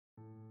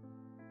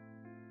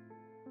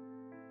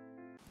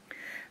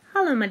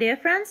Hello my dear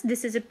friends,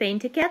 this is a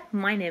PaintyKat.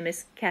 My name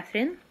is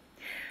Catherine.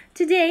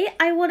 Today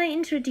I want to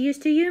introduce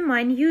to you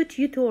my new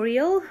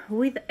tutorial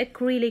with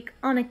acrylic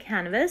on a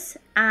canvas,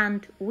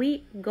 and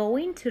we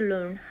going to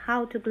learn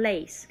how to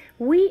glaze.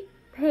 We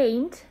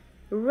paint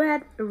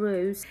red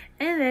rose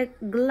in a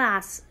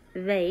glass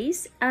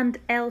vase, and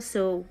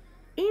also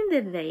in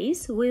the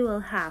vase we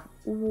will have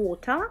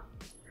water,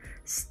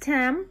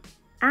 stem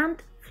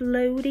and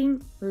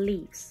floating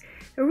leaves.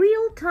 A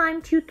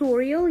real-time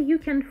tutorial you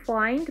can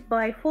find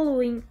by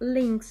following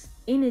links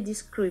in a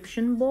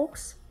description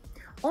box.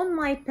 On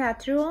my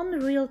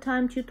Patreon,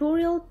 real-time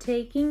tutorial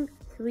taking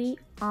 3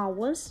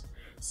 hours,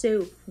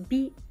 so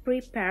be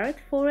prepared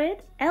for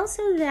it.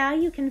 Also there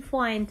you can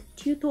find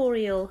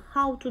tutorial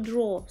how to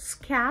draw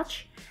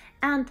sketch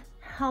and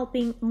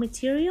helping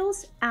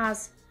materials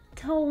as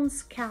tone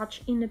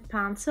sketch in a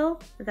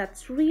pencil.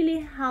 That's really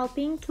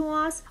helping to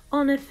us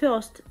on a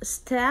first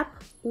step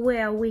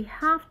where we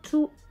have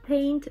to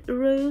paint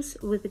rose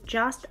with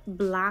just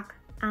black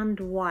and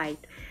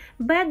white.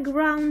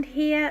 Background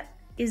here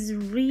is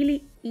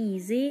really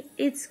easy,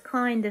 it's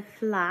kind of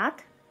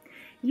flat.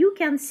 You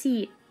can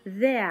see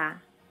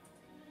there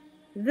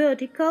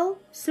vertical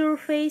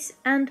surface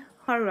and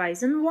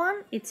horizon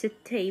one. It's a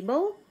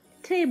table.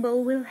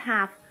 Table will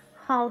have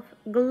half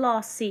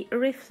glossy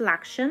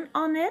reflection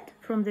on it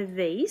from the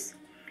vase,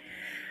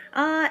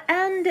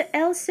 and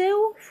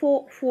also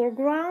for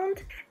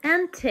foreground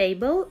and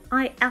table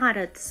I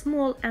added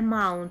small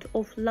amount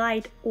of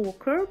light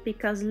ochre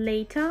because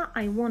later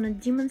I want to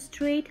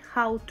demonstrate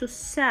how to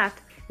set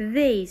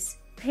vase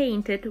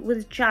painted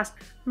with just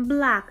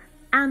black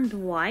and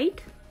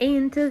white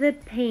into the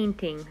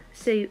painting,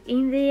 so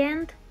in the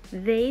end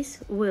vase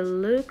will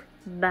look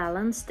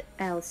balanced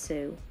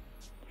also.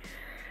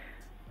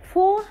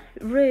 For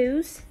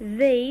rose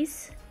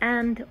vase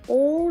and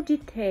all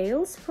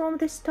details from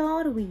the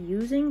start we're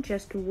using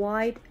just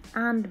white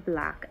and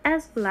black.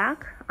 As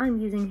black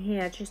I'm using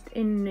here just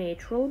a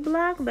natural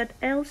black, but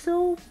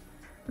also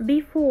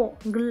before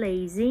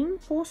glazing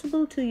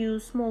possible to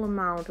use small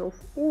amount of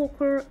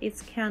ochre.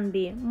 It can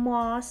be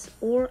moss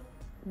or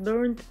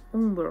burnt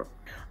umber.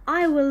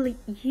 I will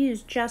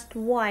use just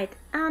white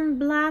and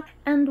black,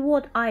 and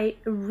what I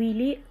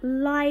really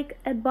like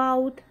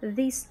about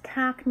this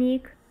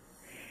technique,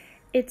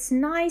 it's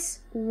nice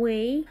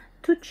way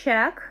to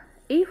check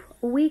if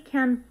we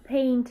can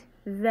paint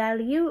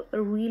value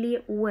really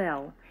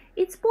well.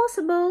 It's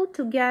possible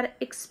to get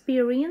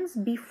experience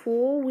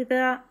before with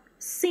a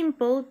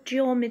simple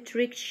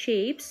geometric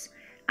shapes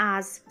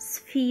as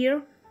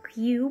sphere,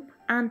 cube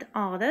and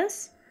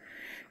others.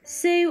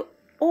 So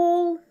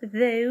all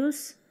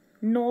those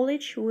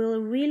knowledge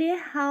will really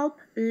help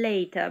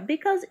later,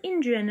 because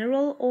in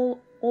general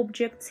all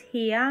objects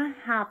here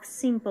have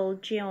simple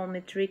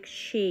geometric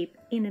shape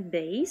in a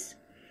base.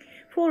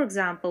 For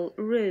example,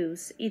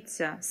 rose, it's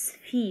a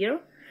sphere,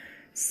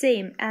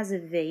 same as a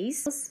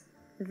vase.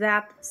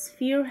 That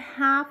sphere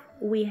have,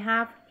 we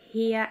have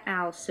here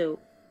also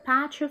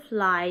patch of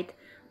light,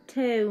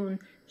 tone,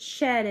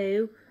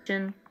 shadow,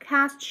 and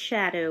cast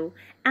shadow,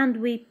 and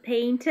we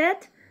paint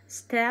it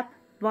step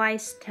by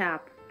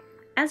step.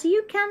 As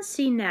you can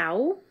see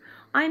now,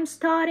 I'm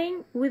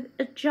starting with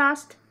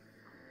just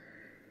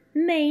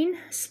main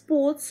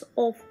spots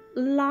of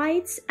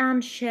lights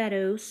and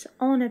shadows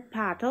on the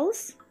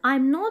petals.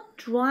 I'm not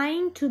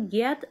trying to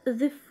get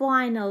the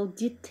final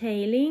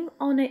detailing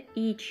on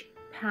each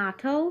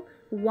petal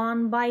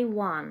one by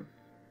one.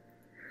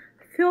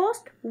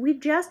 First, we're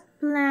just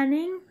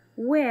planning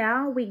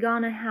where we're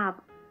gonna have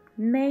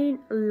main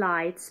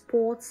light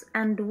spots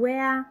and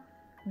where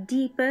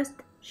deepest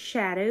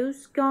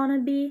shadows gonna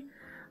be.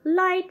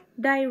 Light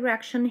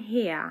direction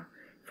here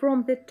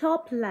from the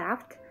top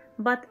left,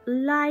 but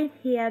light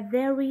here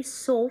very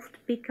soft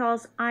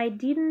because I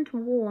didn't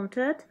want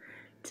it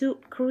to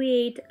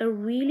create a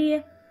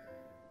really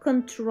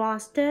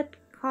contrasted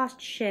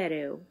cast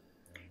shadow.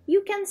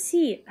 You can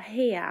see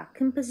here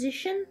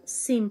composition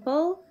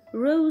simple,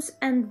 rose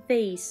and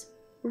vase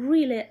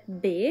really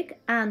big,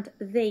 and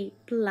they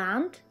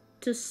planned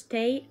to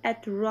stay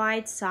at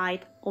right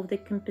side of the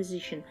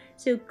composition,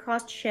 so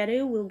cast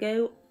shadow will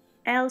go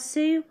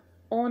also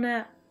on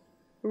a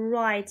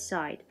right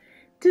side.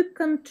 To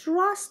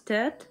contrast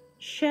it,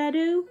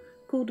 shadow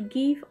could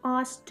give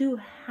us too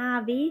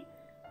heavy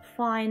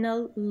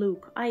final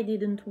look. I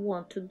didn't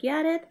want to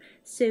get it,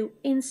 so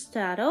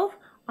instead of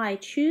I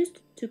choose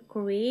to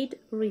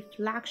create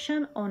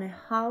reflection on a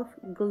half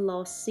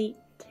glossy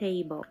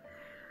table.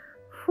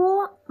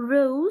 For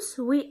rose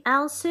we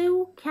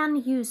also can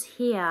use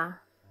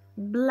here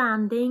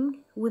blending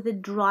with a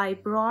dry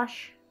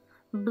brush,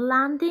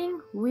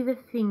 blending with a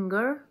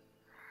finger.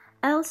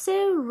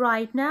 Also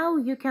right now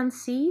you can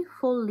see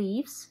for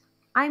leaves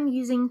I'm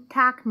using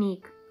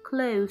technique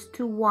close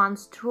to one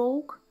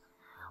stroke.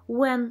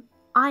 When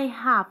I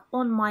have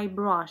on my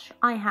brush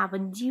I have a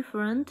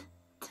different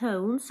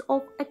tones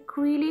of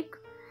acrylic,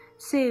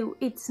 so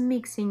it's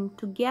mixing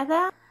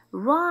together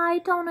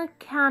right on a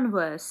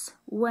canvas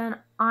when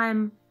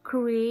I'm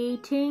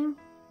creating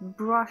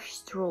brush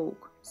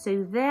stroke.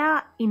 So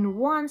there in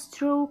one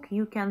stroke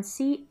you can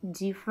see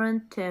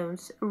different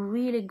tones.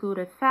 Really good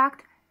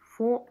effect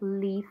for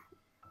leaf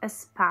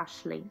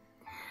especially.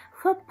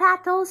 For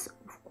petals,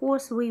 of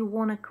course, we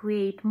want to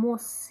create more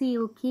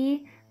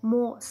silky,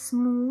 more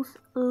smooth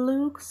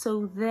look,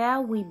 so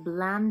there we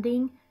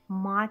blending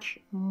much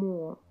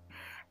more.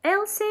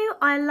 Also,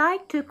 I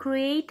like to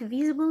create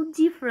visible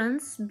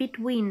difference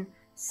between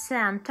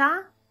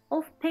center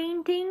of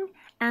painting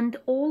and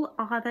all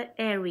other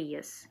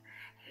areas.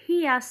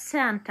 Here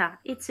center,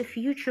 it's a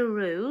future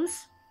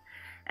rose,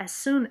 as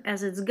soon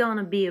as it's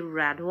gonna be a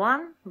red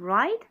one,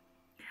 right?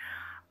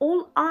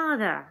 All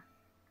other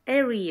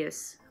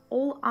areas,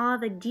 all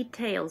other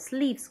details,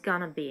 leaves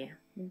gonna be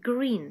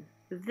green,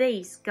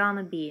 vase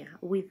gonna be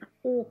with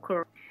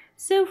ochre.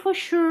 So for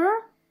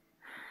sure,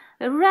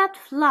 a red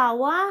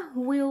flower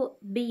will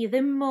be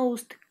the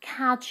most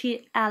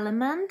catchy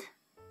element,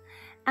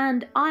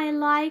 and I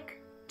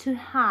like to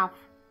have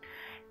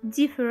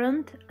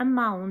different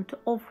amount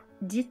of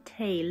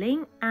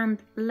detailing,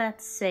 and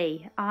let's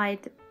say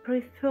I'd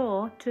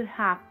prefer to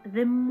have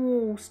the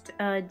most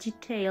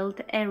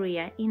detailed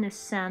area in the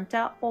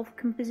center of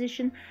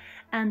composition,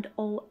 and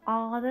all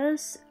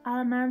others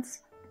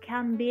elements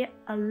can be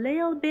a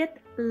little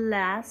bit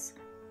less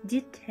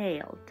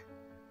detailed.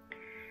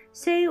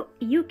 So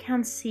you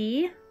can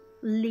see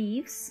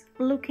leaves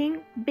looking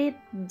a bit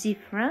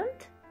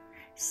different,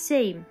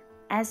 same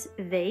as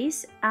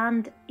vase,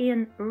 and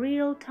in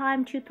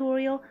real-time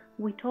tutorial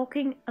we're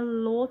talking a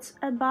lot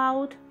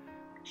about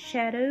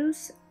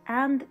shadows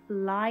and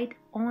light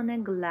on a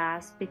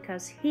glass,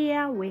 because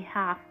here we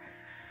have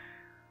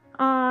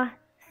a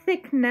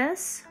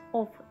thickness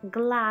of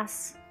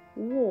glass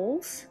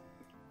walls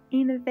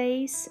in a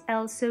vase.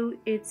 Also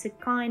it's a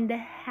kind of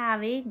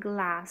heavy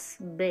glass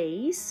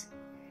base,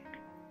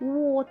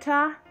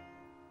 water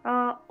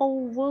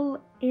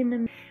oval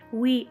in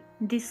we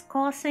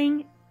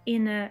discussing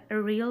in a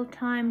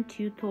real-time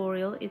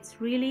tutorial. It's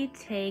really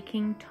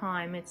taking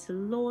time, it's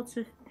lots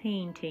of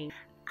painting.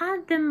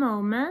 At the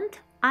moment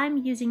I'm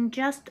using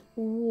just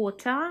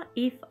water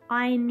if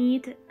I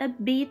need a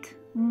bit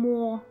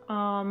more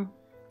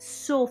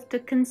softer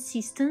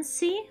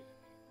consistency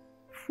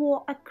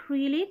for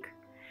acrylic.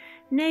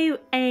 No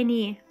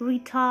any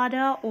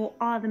retarder or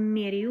other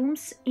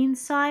mediums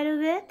inside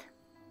of it.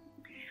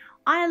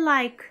 I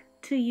like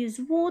to use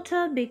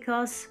water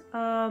because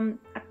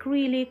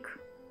acrylic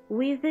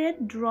with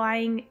it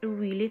drying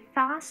really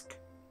fast,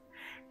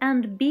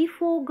 and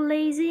before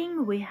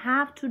glazing we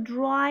have to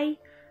dry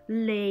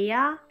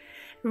layer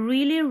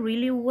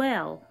really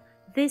well.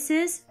 This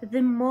is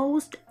the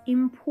most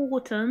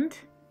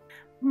important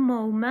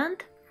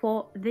moment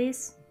for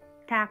this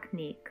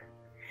technique.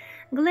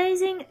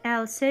 Glazing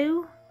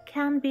also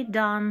can be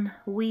done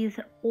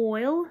with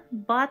oil,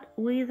 but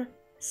with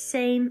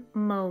same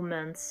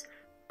moments.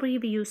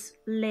 Previous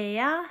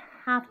layer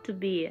have to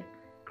be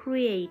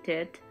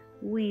created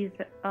with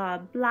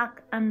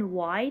black and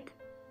white,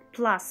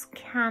 plus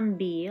can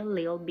be a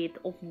little bit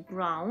of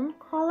brown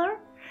color,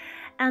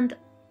 and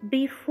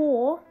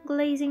before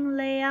glazing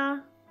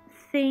layer,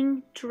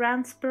 thin,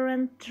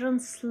 transparent,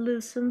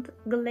 translucent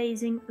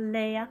glazing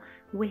layer,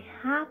 we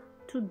have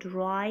to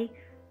dry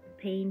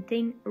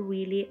painting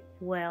really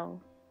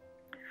well.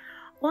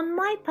 On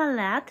my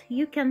palette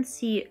you can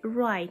see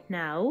right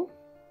now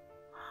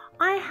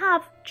I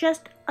have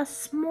just a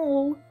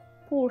small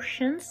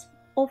portions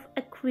of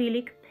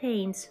acrylic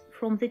paints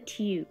from the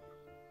tube.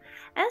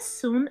 As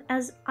soon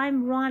as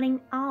I'm running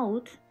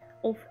out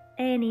of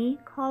any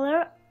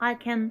color, I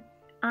can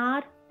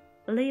add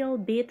a little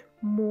bit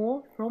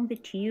more from the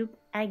tube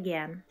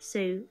again.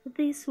 So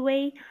this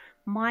way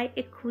my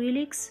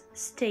acrylics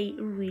stay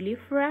really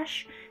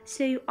fresh,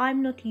 so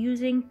I'm not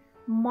using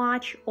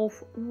much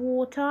of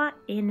water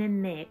in a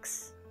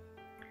mix.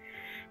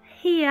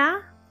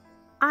 Here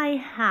I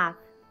have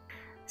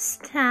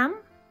stem,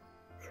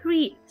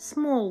 3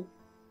 small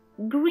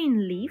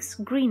green leaves,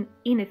 green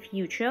in the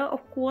future,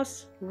 of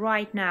course,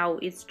 right now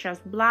it's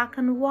just black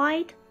and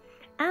white,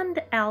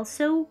 and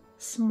also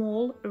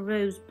small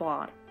rose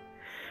bud.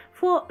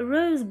 For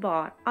rose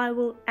bud I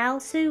will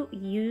also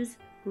use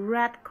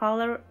red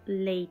color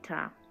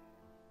later.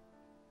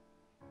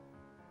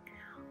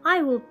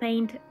 I will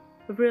paint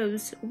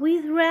rose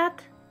with red,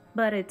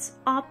 but it's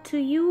up to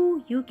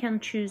you, you can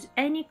choose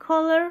any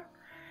color.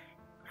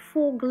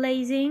 For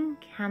glazing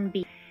can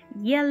be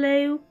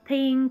yellow,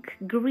 pink,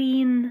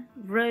 green,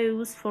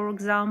 rose, for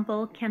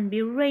example, can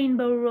be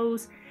rainbow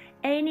rose,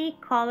 any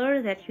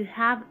color that you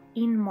have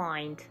in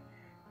mind.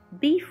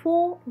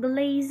 Before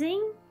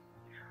glazing,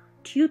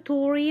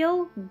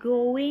 tutorial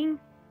going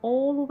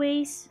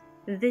always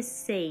the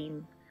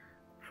same.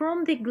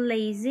 From the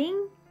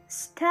glazing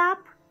step,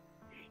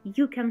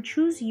 you can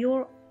choose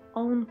your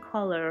own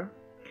color.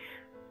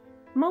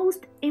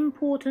 Most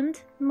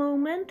important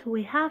moment,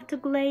 we have to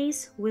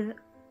glaze with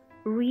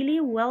really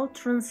well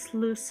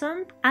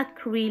translucent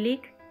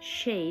acrylic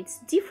shades.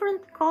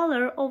 Different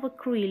color of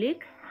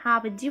acrylic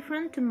have a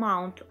different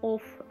amount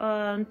of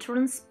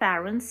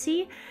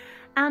transparency,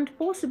 and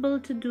possible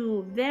to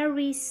do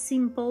very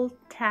simple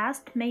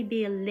test.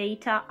 Maybe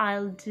later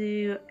I'll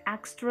do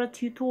extra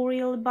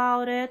tutorial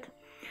about it.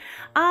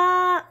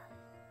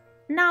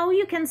 Now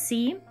you can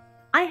see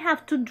I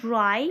have to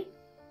dry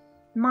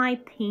my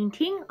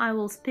painting. I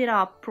will speed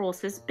up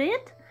process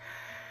bit,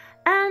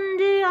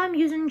 and I'm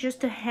using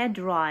just a hair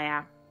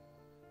dryer,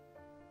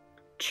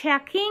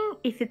 checking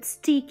if it's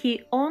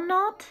sticky or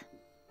not.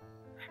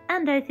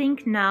 And I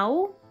think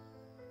now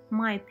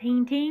my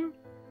painting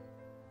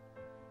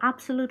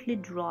absolutely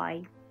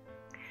dry.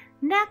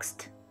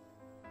 Next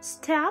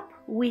step,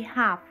 we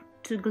have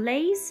to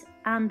glaze,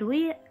 and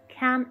we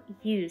can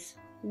use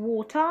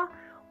water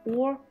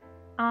or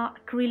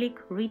acrylic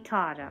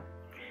retarder.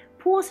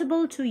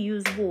 Possible to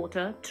use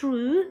water,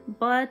 true,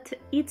 but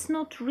it's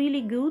not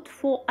really good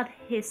for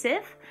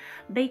adhesive,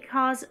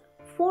 because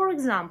for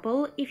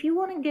example, if you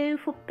want to go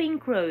for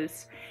pink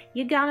rose,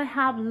 you're gonna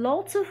have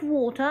lots of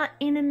water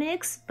in a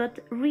mix, but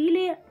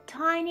really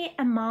tiny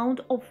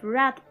amount of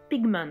red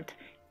pigment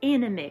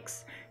in a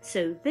mix.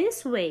 So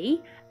this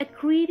way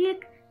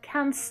acrylic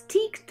can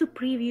stick to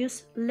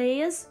previous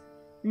layers,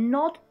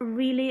 not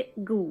really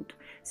good.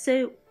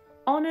 So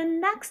on a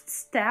next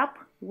step,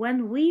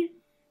 when we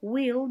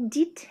will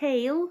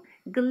detail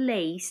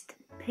glazed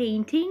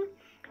painting,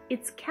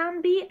 it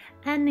can be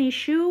an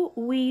issue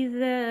with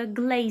the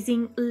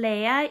glazing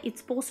layer.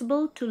 It's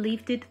possible to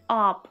lift it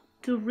up,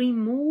 to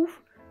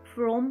remove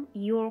from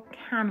your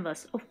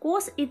canvas. Of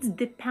course, it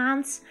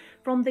depends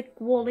from the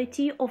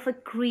quality of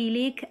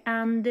acrylic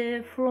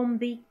and from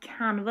the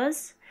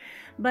canvas,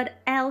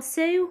 but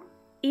also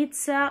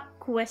it's a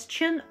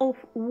question of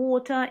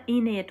water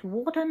in it.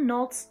 Water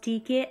not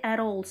sticky at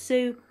all.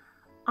 So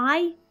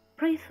I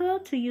prefer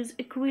to use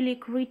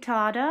acrylic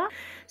retarder.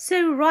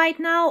 So right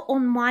now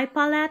on my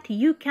palette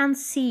you can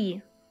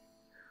see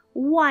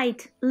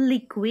white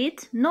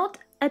liquid, not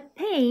a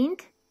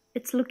paint.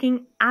 It's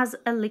looking as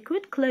a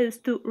liquid close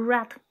to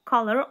red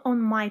color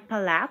on my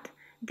palette.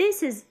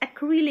 This is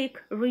acrylic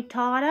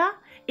retarder.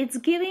 It's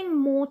giving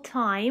more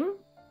time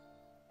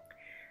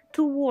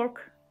to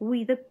work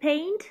with the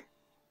paint.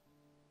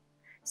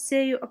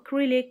 So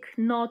acrylic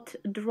not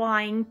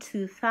drying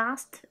too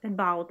fast,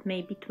 about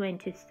maybe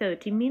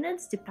 20-30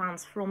 minutes,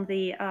 depends from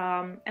the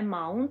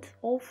amount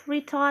of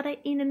retarder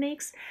in a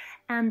mix.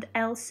 And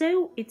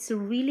also it's a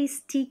really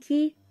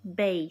sticky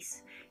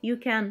base. You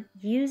can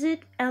use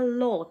it a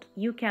lot.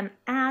 You can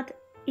add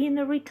in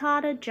a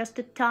retarder just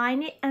a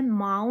tiny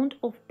amount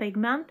of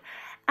pigment,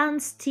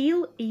 and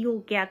still you'll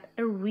get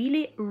a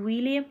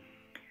really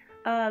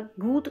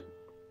good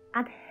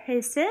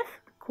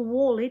adhesive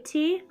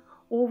quality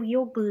of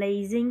your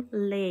glazing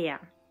layer.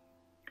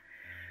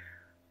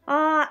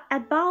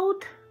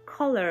 About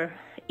color,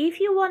 if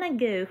you want to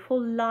go for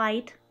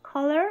light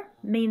color,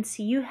 means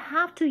you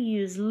have to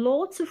use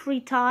lots of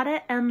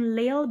retarder and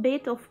little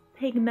bit of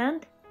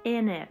pigment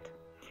in it.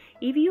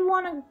 If you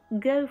want to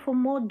go for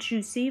more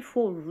juicy,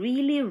 for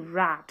really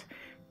red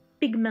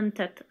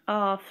pigmented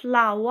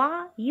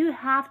flower, you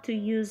have to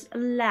use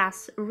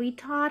less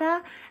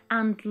retarder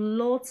and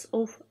lots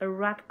of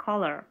red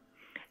color.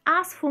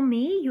 As for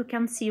me, you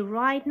can see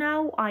right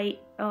now I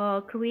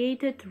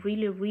created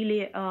really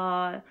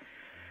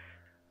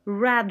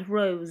red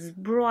rose,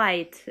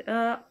 bright.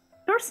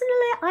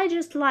 Personally, I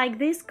just like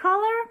this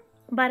color,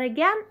 but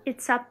again,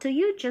 it's up to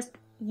you. Just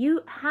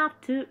you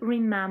have to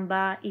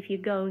remember, if you're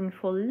going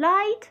for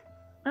light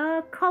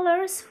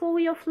colors for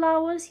your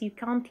flowers, you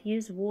can't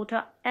use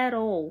water at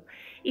all.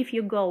 If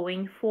you're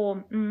going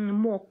for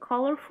more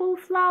colorful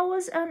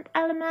flowers and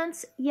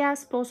elements,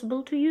 yes,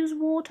 possible to use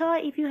water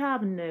if you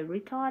have no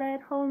retarder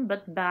at home,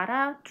 but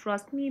better,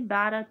 trust me,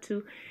 better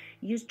to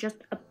use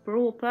just a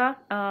proper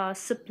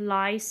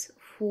supplies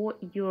for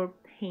your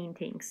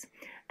paintings.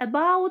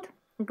 About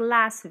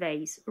glass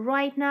vase,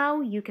 right now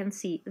you can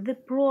see the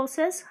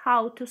process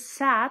how to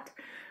set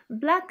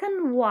black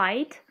and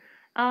white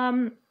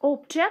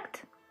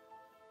object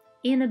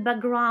in a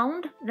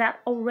background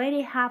that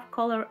already have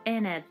color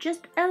in it.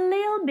 Just a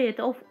little bit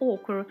of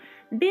ochre,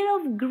 bit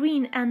of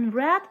green and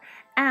red,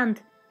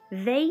 and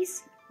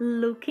vase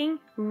looking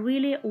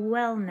really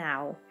well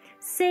now.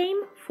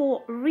 Same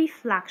for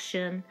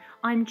reflection.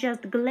 I'm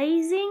just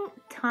glazing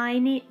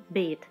tiny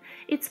bit.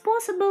 It's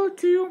possible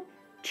to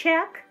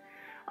check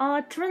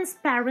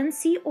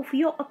transparency of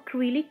your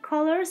acrylic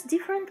colors.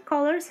 Different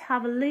colors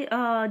have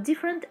a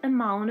different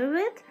amount of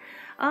it.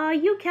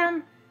 You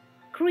can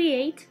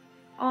create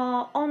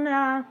on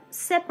a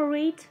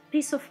separate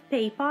piece of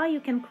paper, you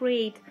can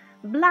create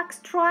black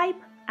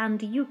stripe,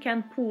 and you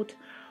can put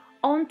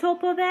on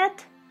top of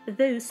it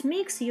those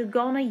mix you're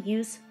gonna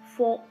use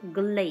for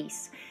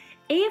glaze.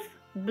 If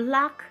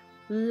black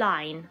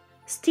line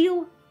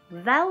still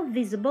well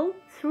visible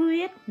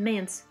through it,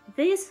 means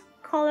this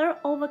color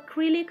of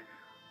acrylic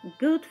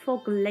good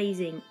for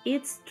glazing,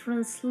 it's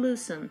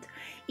translucent.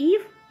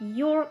 If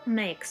your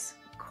mix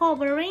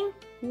covering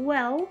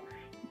well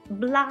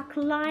black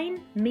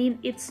line, mean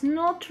it's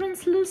not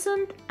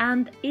translucent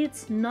and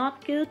it's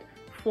not good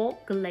for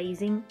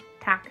glazing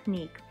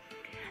technique.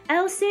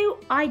 Also,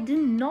 I do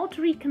not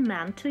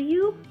recommend to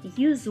you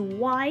use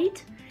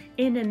white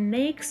in a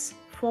mix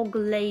for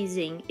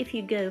glazing. If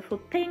you go for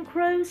pink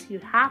rose, you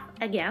have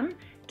again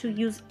to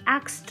use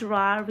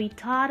extra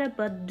retarder,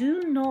 but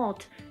do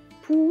not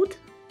put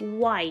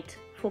white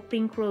for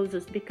pink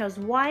roses, because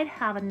white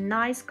have a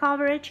nice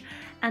coverage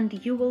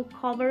and you will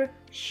cover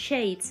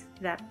shades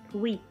that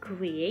we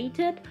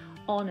created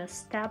on a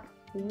step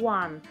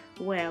 1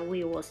 where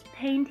we was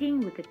painting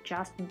with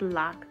just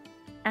black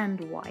and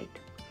white.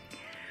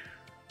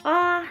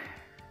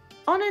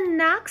 On a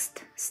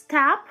next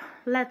step,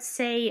 let's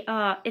say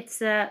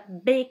it's a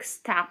big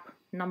step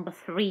number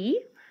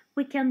 3,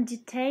 we can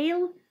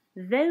detail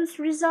those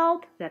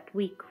results that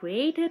we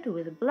created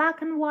with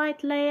black and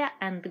white layer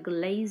and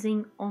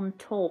glazing on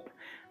top.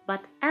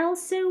 But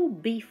also,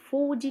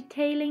 before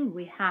detailing,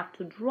 we have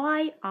to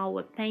dry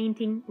our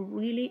painting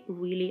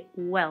really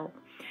well.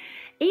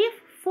 If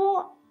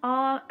for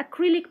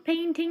acrylic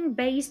painting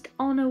based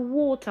on a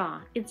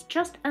water, it's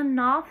just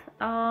enough,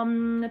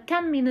 10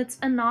 minutes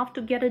enough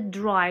to get it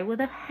dry with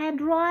a hair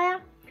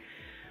dryer.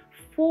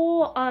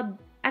 For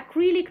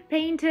acrylic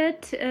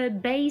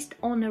painted based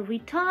on a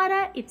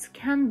retarder, it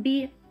can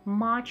be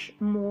much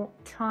more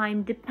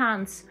time,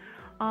 depends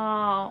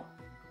of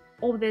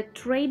the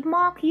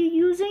trademark you're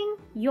using,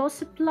 your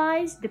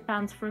supplies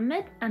depends from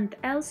it, and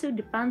also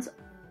depends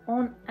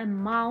on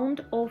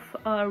amount of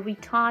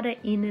retarder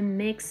in the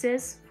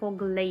mixes for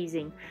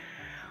glazing.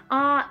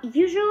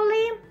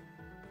 Usually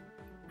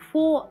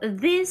for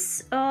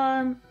this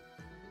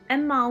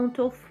amount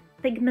of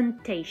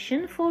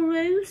pigmentation for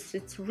rose,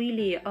 it's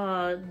really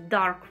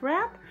dark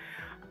red,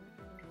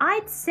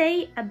 I'd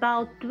say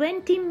about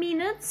 20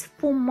 minutes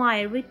for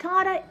my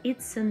retarder,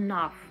 it's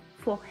enough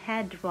for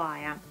hair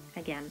dryer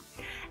again.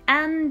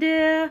 And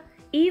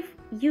if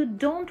you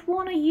don't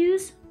want to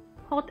use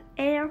hot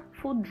air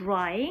for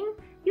drying,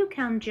 you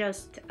can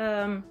just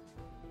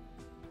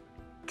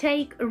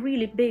take a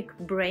really big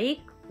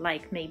break,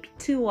 like maybe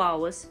 2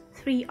 hours,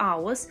 3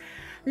 hours.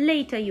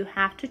 Later you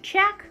have to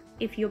check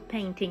if you're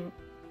painting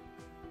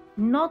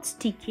not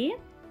sticky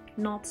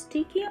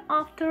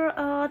after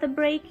the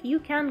break, you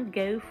can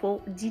go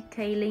for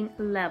detailing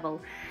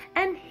level.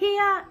 And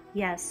here,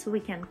 yes, we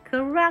can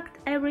correct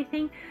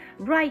everything.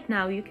 Right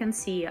now you can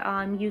see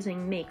I'm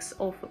using mix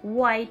of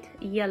white,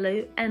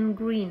 yellow and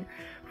green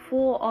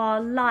for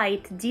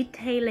light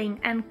detailing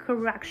and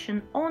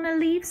correction on the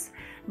leaves,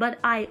 but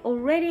I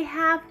already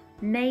have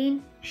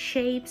main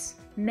shapes,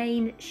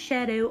 main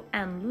shadow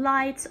and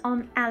lights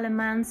on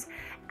elements,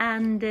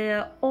 and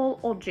all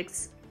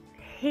objects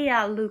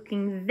here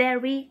looking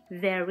very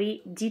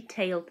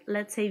detailed,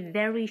 let's say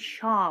very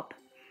sharp.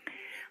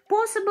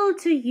 Possible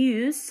to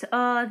use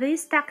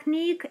this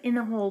technique in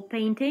a whole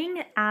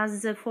painting,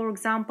 as for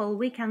example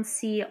we can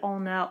see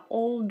on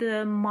old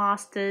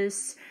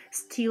masters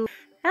steel.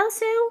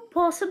 Also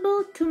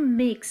possible to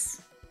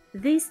mix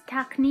this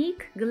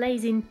technique,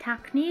 glazing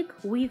technique,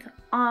 with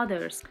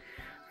others.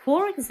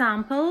 For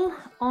example,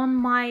 on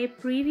my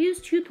previous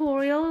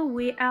tutorial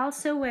we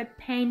also were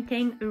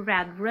painting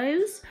red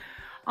rose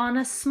on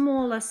a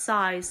smaller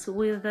size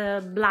with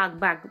a black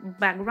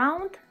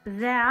background.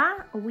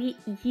 There we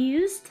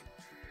used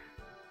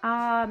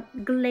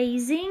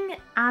glazing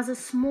as a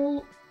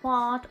small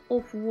part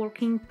of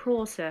working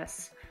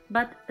process,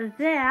 but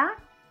there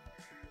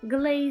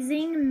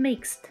glazing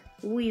mixed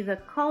with the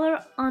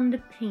color on the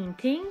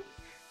painting,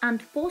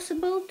 and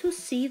possible to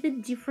see the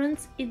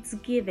difference it's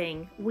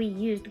giving. We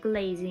used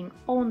glazing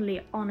only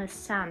on the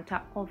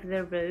center of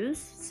the rose,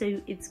 so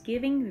it's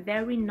giving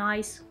very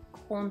nice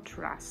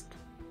contrast.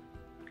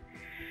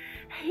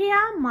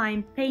 Here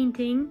my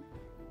painting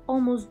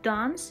almost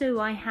done, so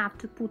I have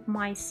to put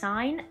my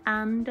sign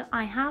and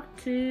I have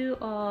to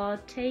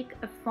take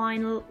a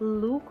final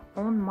look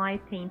on my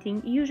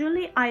painting.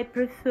 Usually I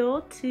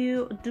prefer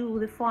to do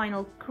the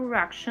final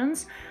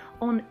corrections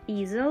on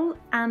easel,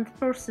 and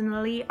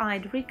personally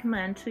I'd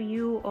recommend to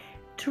you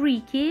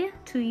tricky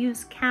to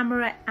use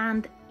camera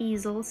and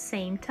easel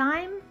same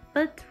time.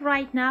 But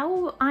right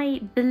now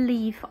I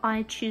believe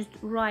I choose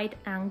right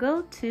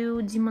angle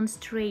to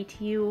demonstrate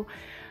you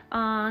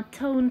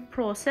tone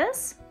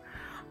process.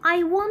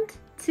 I want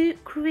to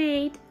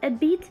create a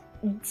bit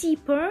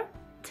deeper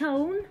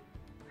tone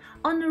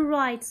on the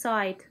right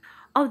side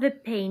of the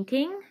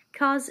painting,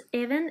 because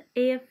even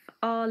if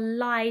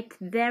light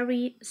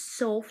very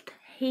soft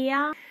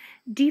here,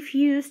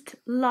 diffused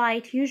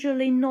light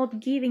usually not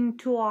giving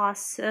to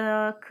us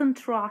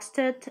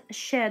contrasted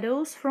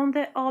shadows from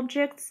the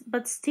objects,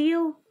 but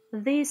still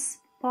this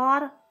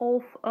part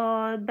of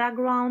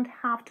background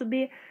have to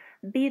be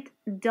bit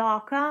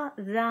darker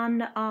than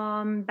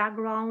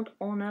background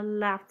on the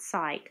left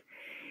side.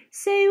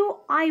 So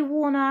I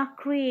wanna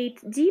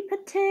create deeper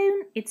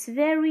tone. It's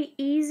very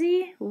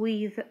easy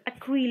with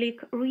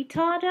acrylic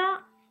retarder.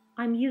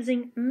 I'm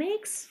using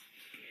mix,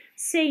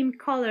 same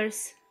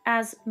colors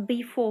as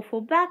before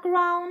for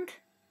background,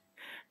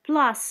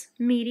 plus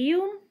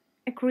medium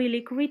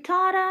acrylic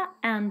retarder,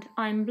 and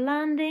I'm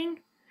blending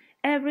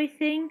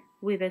everything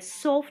with a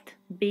soft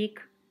big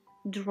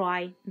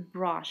dry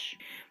brush.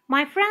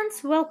 My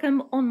friends,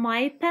 welcome on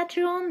my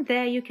Patreon.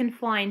 There you can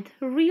find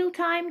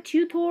real-time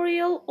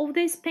tutorial of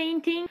this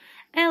painting.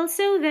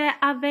 Also, there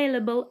are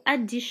available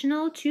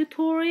additional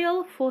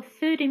tutorial for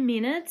 30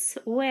 minutes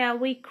where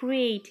we're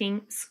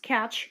creating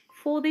sketch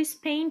for this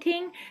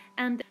painting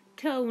and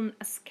tone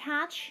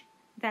sketch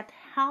that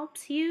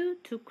helps you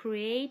to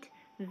create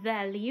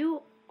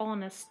value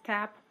on a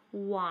step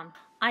 1.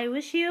 I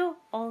wish you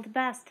all the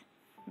best.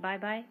 Bye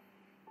bye.